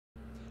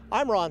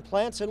I'm Ron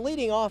Plants, and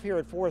leading off here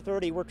at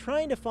 4:30, we're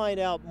trying to find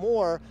out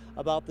more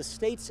about the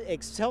state's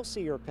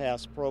Excelsior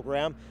Pass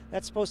program.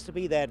 That's supposed to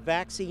be that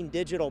vaccine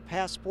digital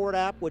passport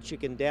app, which you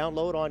can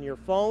download on your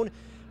phone.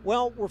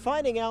 Well, we're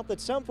finding out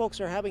that some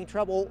folks are having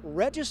trouble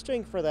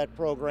registering for that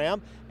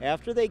program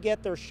after they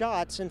get their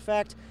shots. In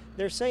fact,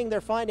 they're saying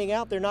they're finding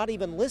out they're not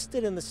even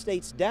listed in the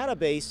state's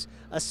database,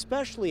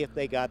 especially if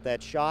they got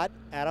that shot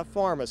at a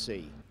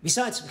pharmacy.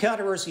 Besides some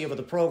controversy over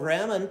the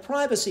program and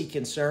privacy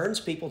concerns,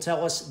 people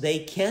tell us they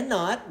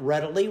cannot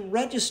readily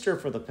register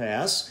for the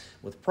pass,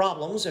 with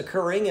problems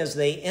occurring as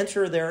they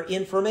enter their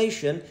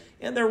information,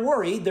 and they're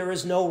worried there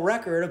is no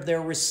record of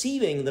their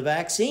receiving the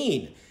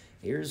vaccine.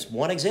 Here's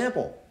one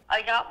example.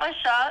 I got my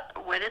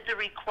shot, waited the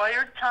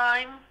required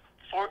time,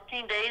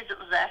 14 days. It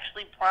was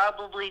actually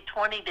probably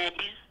 20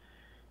 days.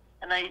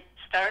 And I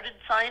started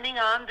signing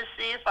on to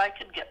see if I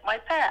could get my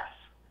pass.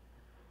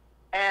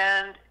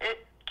 And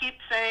it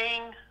keeps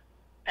saying,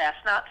 pass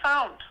not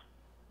found,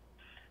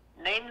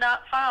 name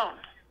not found.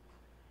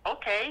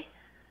 Okay,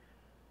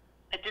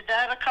 I did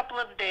that a couple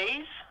of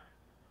days.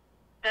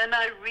 Then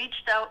I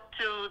reached out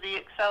to the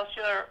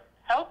Excelsior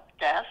help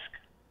desk,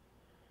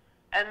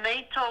 and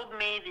they told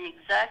me the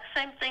exact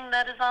same thing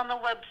that is on the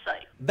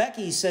website.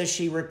 Becky says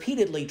she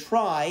repeatedly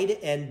tried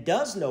and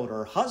does note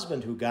her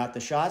husband, who got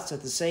the shots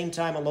at the same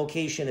time and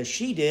location as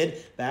she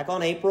did back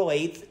on April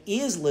 8th,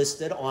 is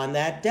listed on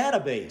that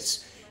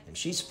database. And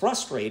she's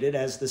frustrated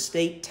as the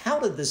state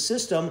touted the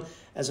system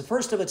as a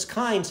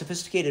first-of-its-kind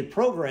sophisticated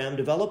program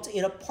developed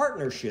in a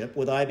partnership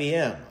with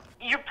IBM.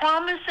 You're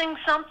promising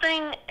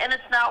something and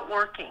it's not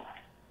working.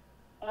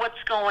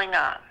 What's going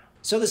on?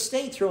 So the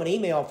state, through an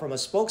email from a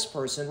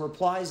spokesperson,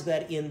 replies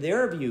that in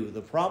their view,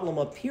 the problem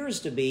appears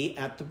to be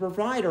at the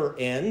provider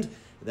end,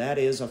 that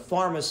is, a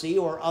pharmacy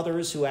or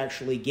others who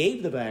actually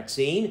gave the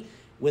vaccine,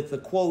 with the,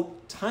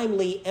 quote,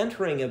 timely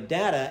entering of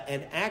data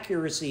and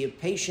accuracy of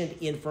patient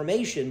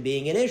information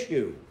being an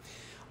issue.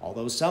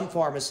 Although some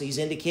pharmacies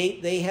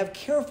indicate they have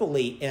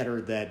carefully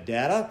entered that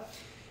data.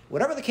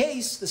 Whatever the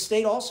case, the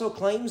state also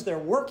claims they're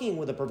working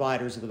with the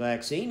providers of the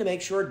vaccine to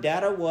make sure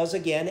data was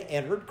again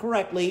entered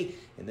correctly,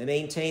 and they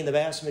maintain the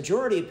vast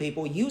majority of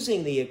people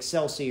using the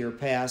Excelsior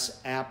Pass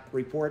app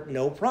report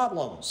no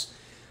problems.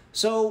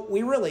 So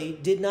we really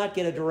did not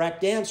get a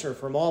direct answer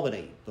from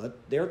Albany, but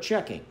they're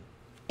checking.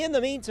 In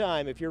the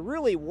meantime, if you're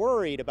really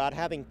worried about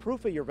having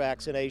proof of your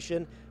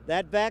vaccination,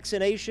 that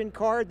vaccination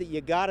card that you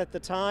got at the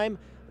time,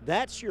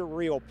 that's your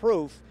real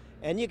proof,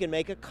 and you can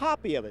make a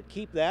copy of it.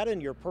 Keep that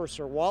in your purse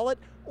or wallet,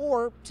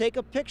 or take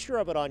a picture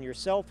of it on your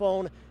cell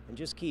phone and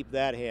just keep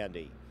that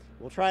handy.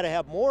 We'll try to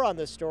have more on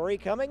this story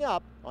coming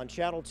up on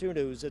Channel 2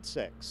 News at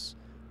 6.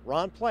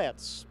 Ron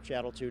Plants,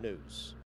 Channel 2 News.